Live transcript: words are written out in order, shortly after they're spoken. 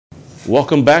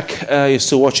Welcome back. You're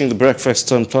still watching The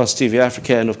Breakfast on Plus TV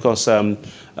Africa, and of course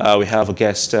we have a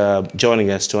guest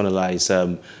joining us to analyze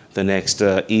the next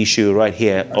issue right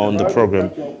here on the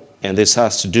program, and this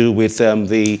has to do with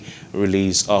the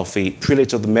release of the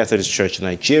Prelate of the Methodist Church in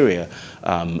Nigeria,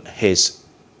 His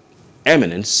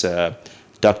Eminence,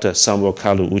 Dr. Samuel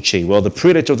Kalu Uche. Well, the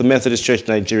Prelate of the Methodist Church in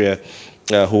Nigeria,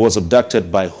 who was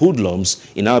abducted by hoodlums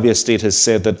in Abia State, has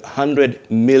said that 100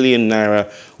 million naira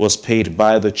was paid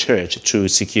by the church to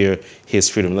secure his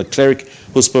freedom. The cleric,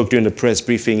 who spoke during the press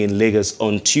briefing in Lagos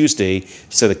on Tuesday,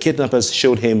 said the kidnappers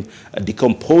showed him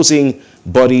decomposing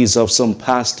bodies of some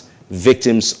past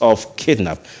victims of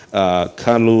kidnap.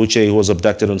 Kalu Uche, who was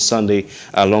abducted on Sunday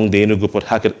along the Enugu-Port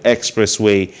Harcourt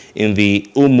Expressway in the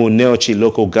Umuneochi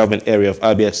local government area of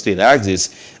Abia State axis,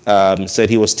 said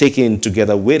he was taken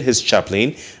together with his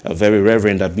chaplain, Very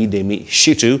Reverend Abidemi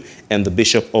Shitu, and the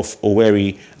Bishop of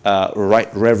Owerri, Right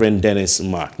Reverend Dennis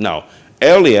Mark. Now,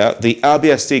 earlier, the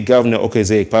Abia State Governor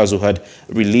Okezie Ikpeazu had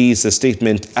released a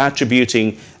statement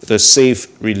attributing the safe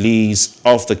release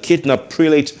of the kidnapped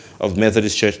prelate of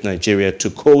Methodist Church Nigeria to,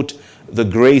 quote, the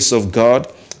grace of God,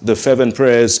 the fervent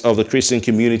prayers of the Christian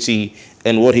community,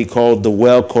 and what he called the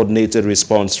well-coordinated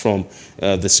response from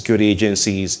the security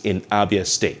agencies in Abia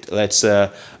State. Let's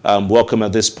welcome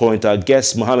at this point our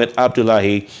guest, Mohammed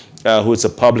Abdullahi, who is a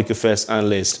public affairs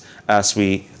analyst, as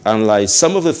we analyze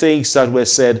some of the things that were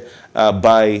said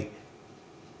by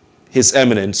His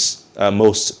Eminence,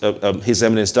 His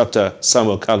Eminence Dr.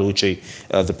 Samuel Kalu Uche,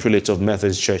 the Prelate of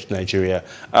Methodist Church Nigeria.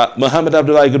 Mohammed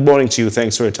Abdullahi, good morning to you.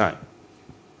 Thanks for your time.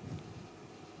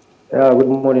 Good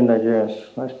morning, Nigerians.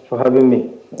 Thanks for having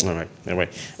me. All right.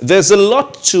 There's a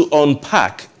lot to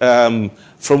unpack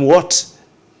from what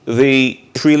the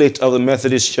Prelate of the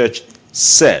Methodist Church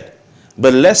said.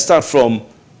 But let's start from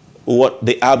what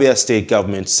the Abia State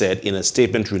government said in a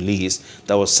statement released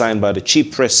that was signed by the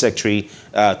Chief Press Secretary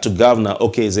to Governor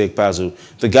Okezie Ikpeazu.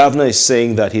 The governor is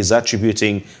saying that he's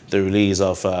attributing the release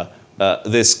of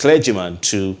this clergyman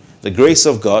to the grace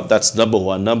of God. That's number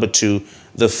one. Number two,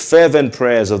 the fervent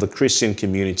prayers of the Christian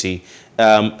community.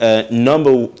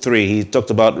 Number three, he talked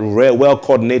about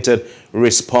well-coordinated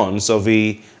response of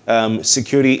the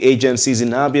security agencies in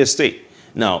Abia State.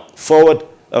 Now,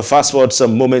 fast forward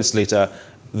some moments later,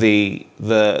 the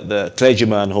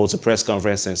clergyman holds a press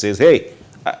conference and says, hey,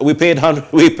 we paid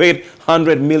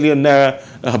 100 million naira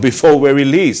before we're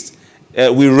released.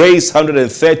 We raised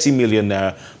 130 million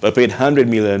naira, but paid 100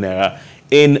 million naira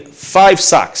in 5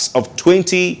 sacks of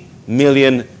 20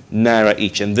 million naira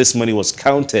each. And this money was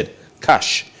counted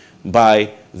cash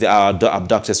by the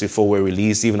abductors before we're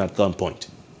released, even at gunpoint.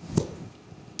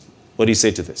 What do you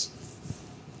say to this?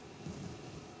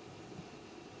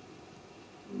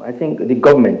 I think the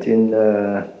government is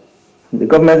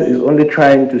only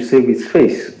trying to save its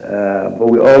face, but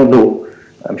we all know,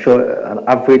 I'm sure an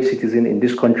average citizen in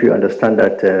this country understand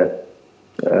that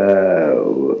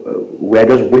we are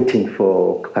just waiting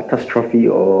for catastrophe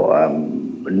or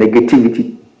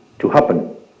negativity to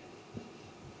happen,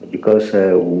 because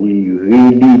we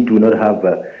really do not have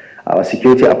our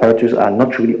security apparatus are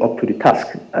not really up to the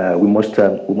task. We must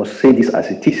say this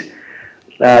as it is.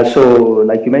 So,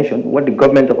 like you mentioned, what the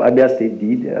government of Abia State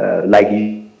did, like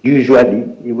usually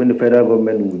even the federal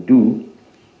government would do,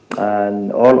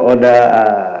 and all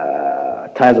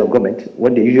other ties of government,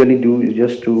 what they usually do is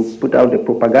just to put out the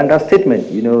propaganda statement,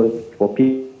 for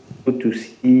people to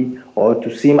see or to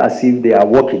seem as if they are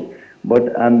working.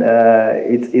 But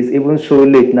it's even so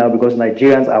late now, because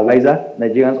Nigerians are wiser.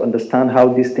 Nigerians understand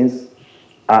how these things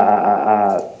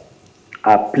are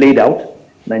played out.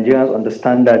 Nigerians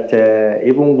understand that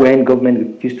even when government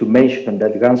refuses to mention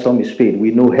that ransom is paid,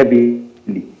 we know heavily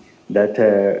that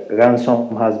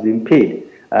ransom has been paid.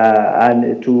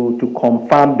 And to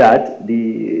confirm that,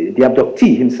 the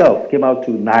abductee himself came out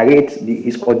to narrate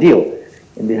his ordeal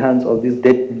in the hands of these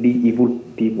deadly evil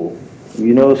people.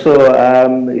 So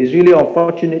it's really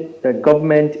unfortunate that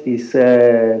government is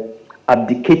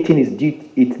abdicating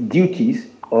its duties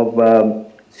of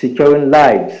securing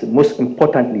lives, most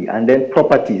importantly, and then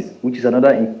properties, which is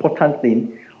another important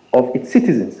thing, of its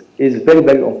citizens. Is very,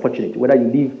 very unfortunate. Whether you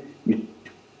live, you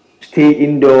stay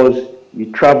indoors,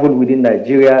 you travel within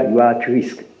Nigeria, you are at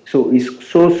risk. So it's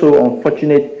so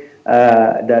unfortunate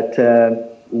that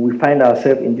we find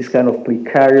ourselves in this kind of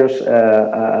precarious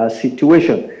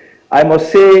situation. I must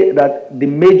say that the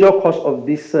major cause of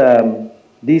this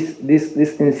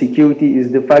this insecurity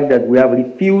is the fact that we have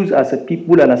refused as a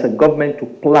people and as a government to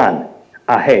plan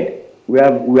ahead. We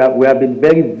have been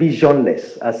very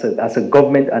visionless as a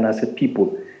government and as a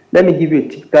people. Let me give you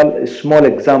a small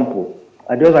example.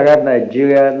 I just arrived in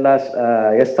Nigeria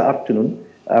yesterday afternoon,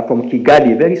 from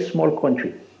Kigali, a very small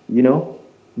country, you know.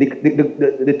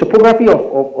 The topography of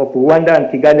Rwanda and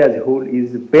Kigali as a whole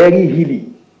is very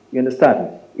hilly, you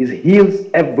understand? It's hills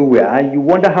everywhere, and you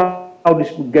wonder how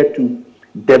this would get to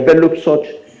develop such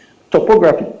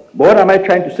topography. But what am I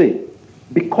trying to say?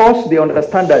 Because they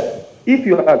understand that if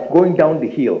you are going down the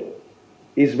hill,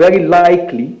 it's very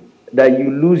likely that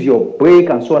you lose your brake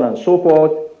and so on and so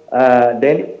forth.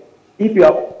 Then if you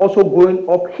are also going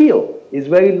uphill, it's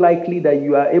very likely that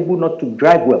you are able not to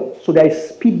drive well. So there is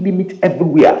speed limit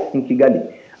everywhere in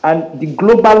Kigali. And the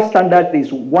global standard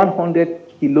is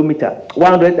 100 kilometer,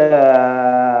 100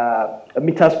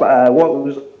 meters per,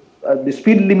 the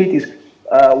speed limit is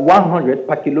 100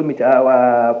 per kilometer,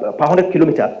 per 100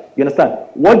 kilometer. You understand?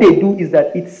 What they do is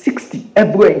that it's 60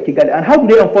 everywhere in Kigali. And how do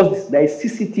they enforce this? There is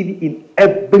CCTV in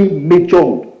every major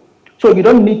road. So you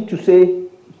don't need to say,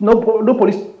 no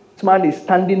policeman is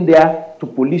standing there to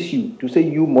police you, to say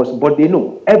you must, but they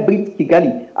know every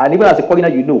Kigali, and even as a foreigner,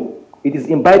 you know, it is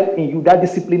imbibed in you, that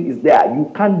discipline is there.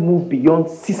 You can't move beyond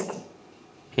 60.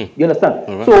 You understand?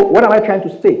 Right. So what am I trying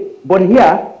to say? But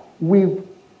here, we've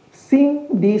seen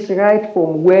this right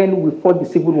from when we fought the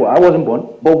Civil War. I wasn't born,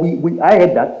 but I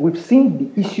heard that. We've seen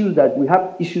the issues that we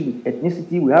have issues with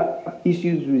ethnicity, we have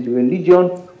issues with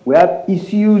religion, we have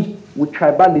issues with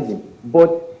tribalism.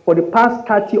 But for the past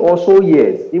 30 or so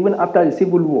years, even after the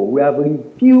Civil War, we have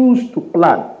refused to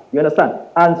plan. You understand?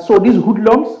 And so these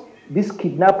hoodlums, these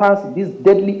kidnappers, these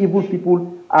deadly evil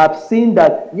people have seen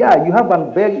that, yeah, you have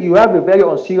a very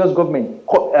unserious government,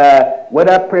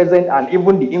 whether present and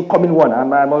even the incoming one.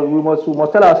 We must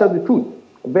tell ourselves the truth.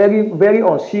 Very, very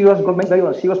unserious government, very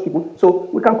unserious people. So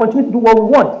we can continue to do what we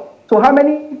want. So how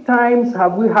many times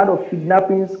have we heard of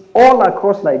kidnappings all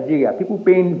across Nigeria? People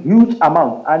paying huge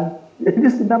amounts, and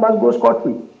this kidnappers go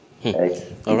scot-free.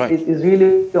 All right. It's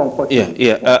really unfortunate.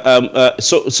 Yeah.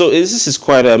 So this is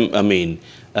quite,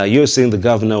 you're saying the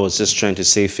governor was just trying to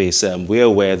save face. We're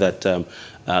aware that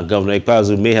Governor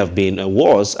Ikpeazu may have been,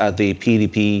 was at the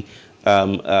PDP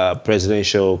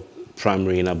presidential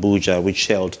primary in Abuja, which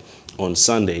held on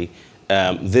Sunday.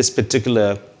 This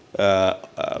particular,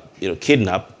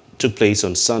 kidnap took place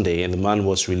on Sunday, and the man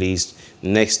was released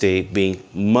next day, being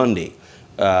Monday.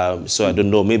 So I don't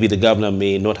know, maybe the governor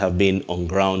may not have been on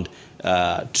ground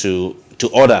to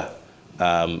order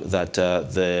that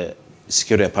the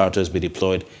security apparatus be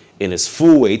deployed in its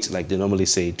full weight, like they normally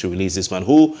say, to release this man,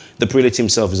 who the prelate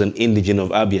himself is an indigene of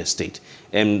Abia State.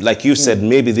 And like you said,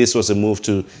 maybe this was a move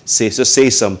to say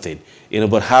something,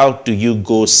 but how do you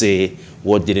go say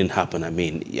what didn't happen? I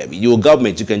mean, you're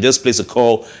government, you can just place a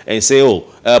call and say,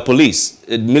 police,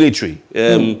 military,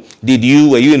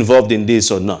 were you involved in this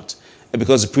or not?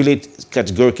 Because the prelate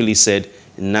categorically said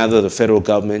neither the federal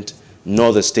government,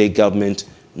 nor the state government,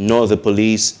 nor the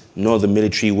police, nor the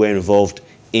military were involved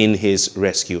in his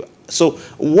rescue. So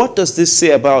what does this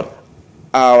say about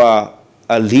our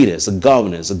leaders, the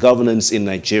governors, the governance in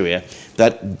Nigeria,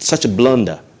 that such a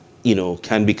blunder,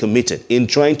 can be committed in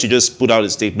trying to just put out a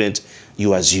statement,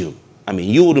 you assume? I mean,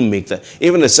 you wouldn't make that.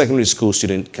 Even a secondary school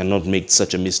student cannot make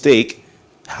such a mistake.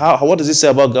 What does it say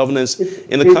about governance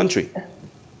in the country?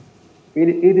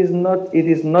 It is not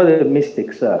a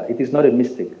mistake, sir. It is not a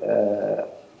mistake.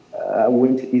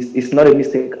 It's not a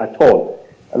mistake at all.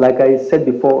 Like I said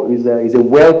before, is a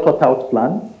well thought out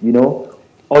plan,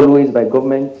 always by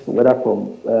government, whether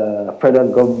from federal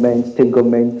government, state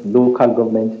government, local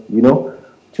government,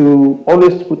 to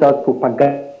always put out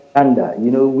propaganda.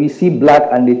 We see black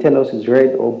and they tell us it's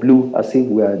red or blue, as if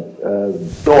we are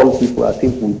dull people, as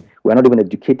if we are not even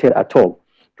educated at all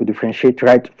to differentiate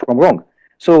right from wrong.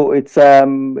 So it's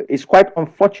quite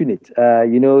unfortunate.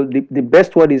 The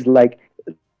best word is like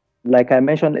I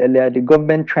mentioned earlier, the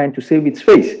government trying to save its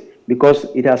face because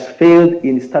it has failed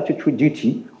in statutory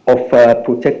duty of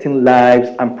protecting lives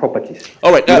and properties.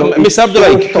 All right, Ms.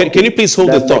 Abdullahi, can you please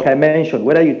hold the thought? Like I mentioned,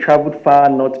 whether you travel far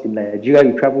north in Nigeria,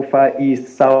 you travel far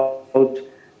east, south,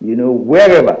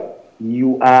 wherever,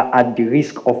 you are at the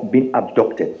risk of being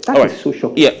abducted. That is so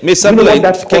shocking. Yeah, Ms. Abdullahi,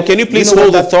 can you please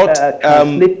hold the thought?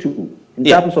 Translate to in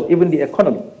terms of even the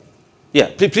economy. Yeah,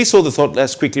 please hold the thought.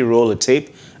 Let's quickly roll the tape.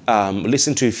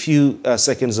 Listen to a few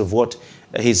seconds of what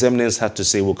His Eminence had to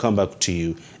say. We'll come back to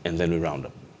you, and then we round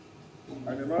up.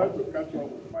 And in order to catch up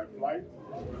with my flight,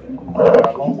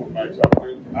 along with my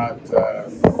chaplain at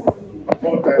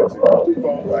 4:30, we took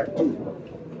off by 2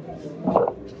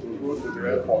 to go to the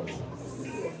airport.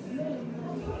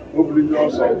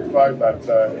 Oblivious of the fact that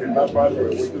kidnappers were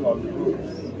waiting on the road.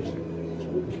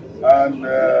 And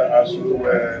as we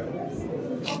were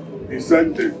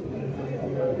descending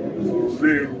to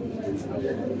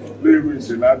Leru is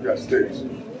in Abia State,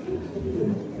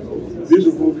 These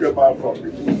people came out from the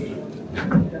bush.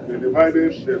 They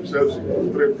divided themselves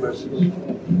into 3 places.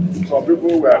 Some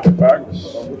people were at the back,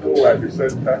 some people were at the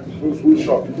center, who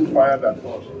shot, who fired at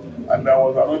us. And there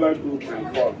was another group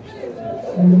in front.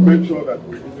 To make sure that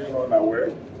we didn't run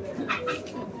away,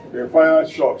 they fired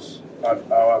shots at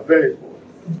our vehicle.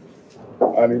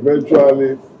 And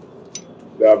eventually,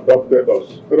 they abducted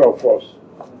us, 3 of us.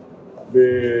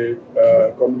 The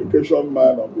communication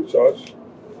man of the church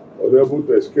was able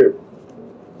to escape.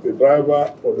 The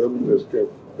driver was able to escape.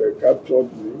 They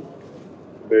captured me,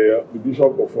 the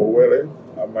Bishop of Owerri,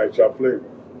 and my chaplain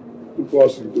took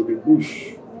us into the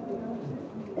bush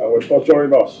and were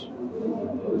torturing us.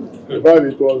 In fact,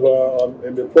 it was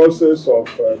in the process of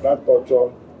that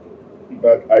torture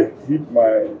that I hit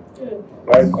my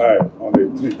right eye on a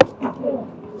tree.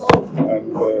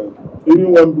 And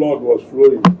even when blood was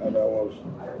flowing and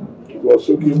it was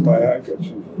soaking my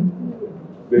handkerchief,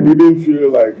 they didn't feel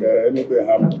like anything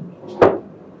happened.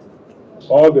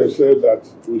 All they said that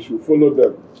we should follow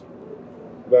them,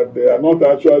 that they are not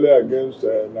actually against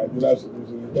Nigerian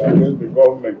citizens, they are against the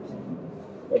government.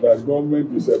 But that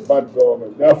government is a bad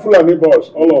government. They are Fulani boys,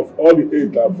 all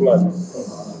the 8 are Fulani.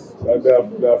 That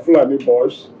they are Fulani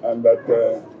boys, and that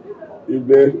if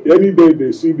any day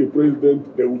they see the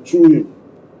president, they will chew him.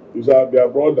 It's their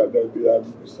brother, that they have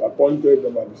disappointed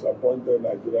them and disappointed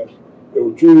Nigerians. They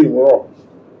will chew him raw.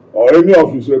 Or any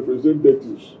of his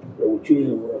representatives, they will chew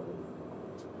him raw.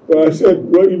 So I said,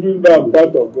 well, even though I'm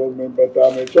part of government, but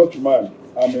I'm a church man.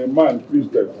 I'm a man,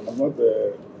 Christian. I'm not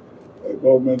a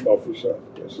government official.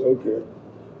 I said, okay.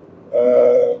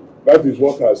 That is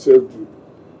what has saved you.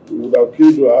 We would have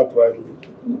killed you outrightly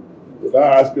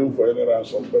without asking for any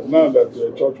ransom. But now that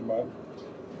you're a church man,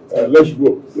 let's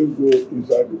go. Let's go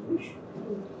inside the bush.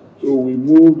 So we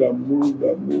moved and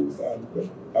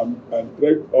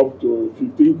trekked up to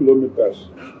 15 kilometers.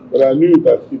 But I knew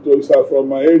that it was from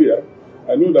my area.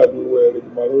 I knew that we were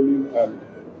rigmaroling and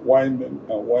winding.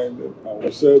 And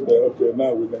we said, okay,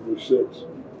 now we negotiate.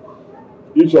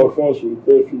 Each of us will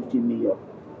pay 50 million,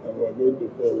 and we are going to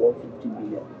pay 150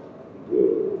 million.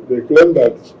 They claim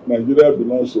that Nigeria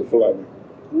belongs to Fulani.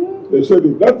 They said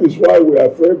that is why we are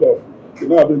afraid of.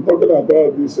 I've been talking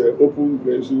about this open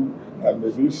grazing and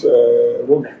this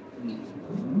road.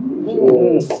 So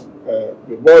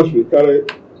the boys will carry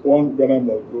 1 Ghana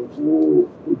must go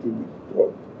put in the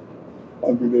truck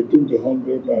until they took the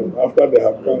 100, and after they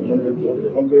have counted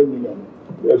 100 million,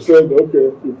 they said,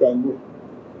 okay, you can go.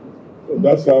 So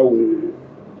that's how we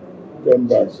came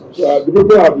back. So the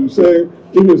people have been saying,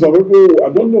 even some people, I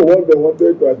don't know what they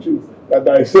wanted to achieve, that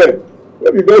I said.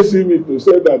 Where did they see me to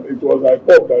say that it was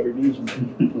IPOP that released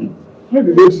me? Where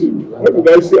did they see me? Where did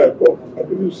I say IPOP? I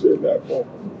didn't say that IPOP.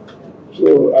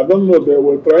 So I don't know, they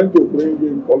were trying to bring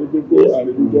in political and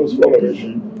religious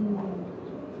coloration.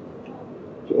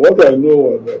 So what I know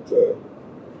was that,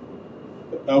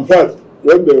 in fact,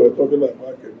 when they were talking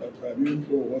about it, I didn't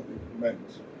know what it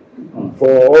meant. For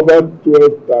over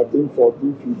 12, 13,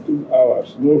 14, 15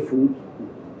 hours, no food,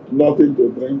 nothing to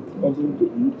drink, nothing to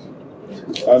eat.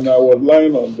 And I was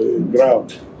lying on the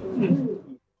ground.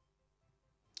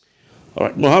 All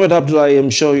right, Mohammed Abdullahi, I'm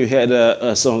sure you heard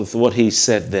some of what he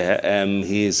said there.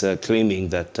 He is claiming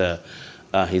that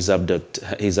his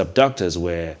abductors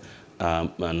were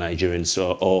Nigerians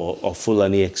or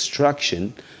Fulani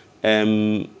extraction.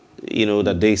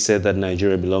 That they said that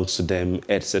Nigeria belongs to them,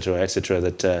 etc.,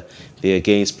 that they're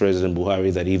against President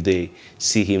Buhari, that if they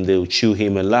see him, they will chew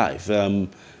him alive.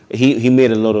 He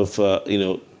made a lot of,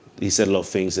 he said a lot of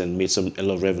things and made a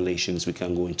lot of revelations. We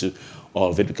can't go into all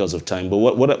of it because of time. But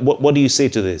what do you say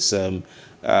to this?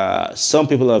 Some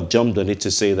people have jumped on it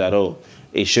to say that,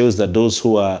 it shows that those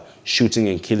who are shooting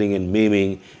and killing and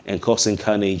maiming and causing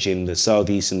carnage in the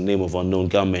southeast in the name of unknown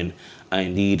gunmen are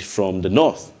indeed from the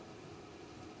north.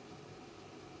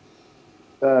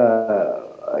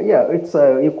 Yeah, it's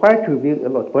you quite reveal a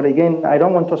lot. But again, I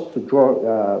don't want us to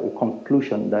draw a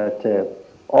conclusion that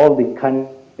all the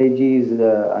carnages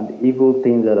and evil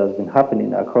things that has been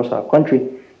happening across our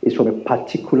country is from a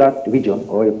particular region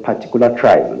or a particular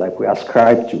tribe, like we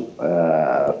ascribe to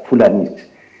Fulanis.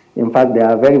 In fact, there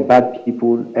are very bad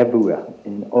people everywhere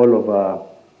in all of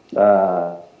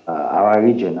our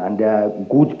region, and there are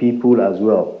good people as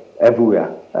well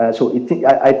everywhere. So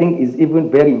I think it's even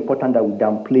very important that we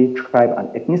downplay tribe and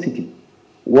ethnicity.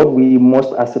 What we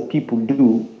must as a people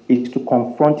do is to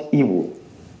confront evil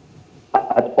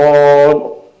at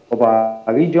all of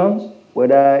our regions,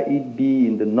 whether it be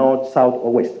in the north, south,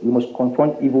 or west. We must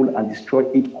confront evil and destroy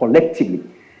it collectively.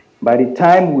 By the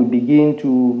time we begin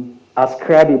to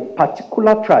ascribe a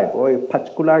particular tribe or a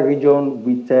particular region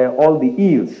with all the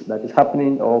ills that is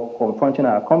happening or confronting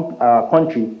our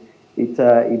country,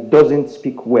 it doesn't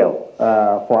speak well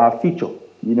for our future.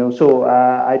 You know, so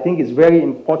I think it's very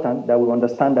important that we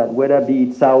understand that whether be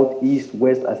it south, east,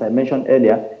 west, as I mentioned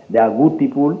earlier, there are good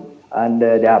people and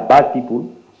there are bad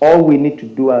people. All we need to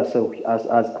do as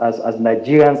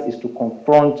Nigerians is to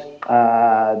confront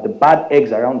the bad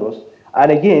eggs around us.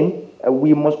 And again,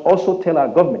 we must also tell our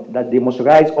government that they must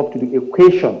rise up to the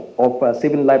occasion of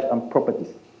saving lives and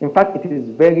properties. In fact, it is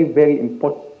very, very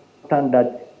important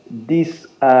that this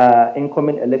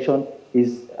incoming election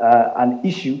is an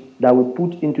issue that we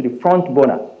put into the front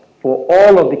burner for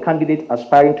all of the candidates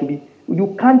aspiring to be.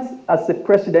 You can't, as a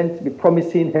president, be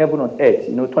promising heaven on earth,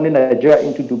 you know, turning Nigeria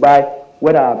into Dubai,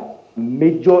 where our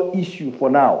major issue for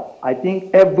now, I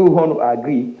think everyone will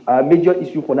agree, our major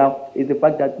issue for now is the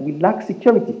fact that we lack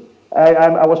security.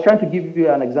 I was trying to give you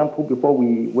an example before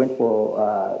we went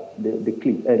for the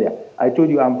clip earlier. I told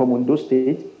you I'm from Ondo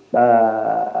State.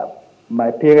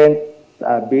 My parents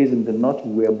are based in the north.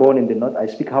 We were born in the north. I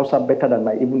speak Hausa better than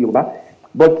my even Yoruba.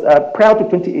 But prior to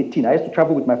 2018, I used to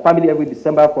travel with my family every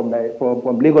December from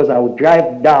Lagos. I would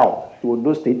drive down to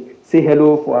Ondo State, say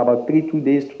hello for about 2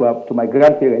 days to my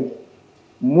grandparents,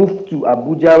 move to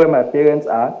Abuja where my parents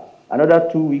are, another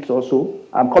 2 weeks or so.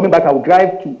 I'm coming back, I will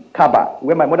drive to Kaba,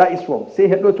 where my mother is from, say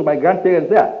hello to my grandparents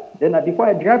there. Then before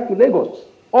I drive to Lagos,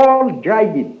 all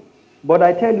driving. But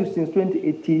I tell you, since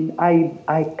 2018,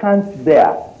 I can't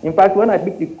there. In fact, when I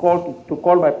pick the call to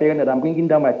call my parents, and I'm bringing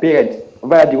down my parents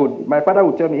via the road, my father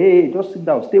will tell me, hey, just sit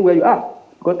down, stay where you are.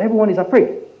 Because everyone is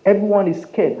afraid. Everyone is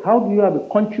scared. How do you have a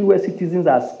country where citizens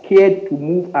are scared to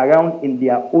move around in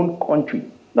their own country?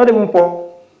 Not even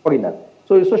for foreigners.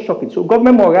 So it's so shocking. So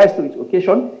government must rise to its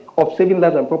occasion of saving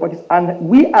lives and properties. And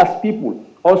we as people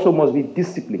also must be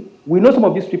disciplined. We know some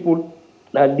of these people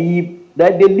that they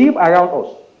live around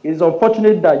us. It's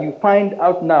unfortunate that you find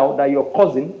out now that your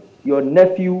cousin, your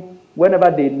nephew,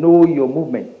 whenever they know your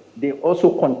movement, they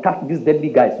also contact these deadly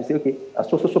guys to say, okay, a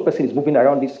so person is moving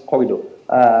around this corridor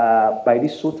by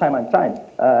this so time and time.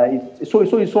 It's so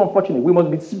unfortunate. We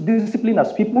must be disciplined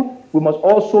as people. We must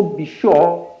also be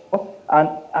sure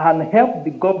and help the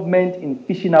government in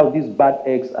fishing out these bad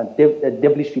eggs and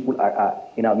devilish people are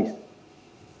in our midst.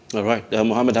 All right.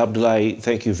 Mohammed Abdullahi,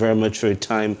 thank you very much for your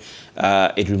time.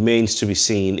 It remains to be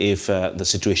seen if the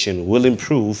situation will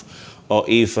improve or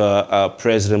if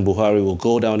President Buhari will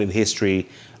go down in history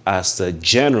as the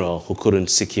general who couldn't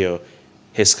secure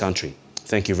his country.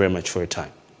 Thank you very much for your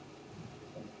time.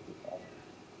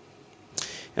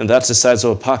 And that's the size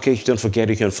of our package. Don't forget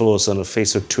you can follow us on our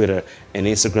Facebook, Twitter, and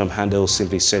Instagram handles.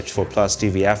 Simply search for Plus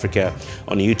TV Africa.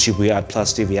 On YouTube, we are at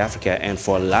Plus TV Africa. And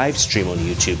for a live stream on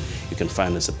YouTube, you can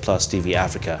find us at Plus TV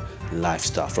Africa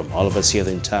Lifestyle. From all of us here,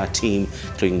 the entire team,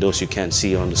 including those you can't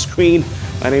see on the screen,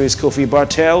 my name is Kofi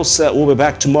Bartels. We'll be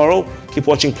back tomorrow. Keep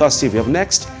watching Plus TV. Up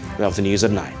next, we have the news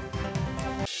at 9.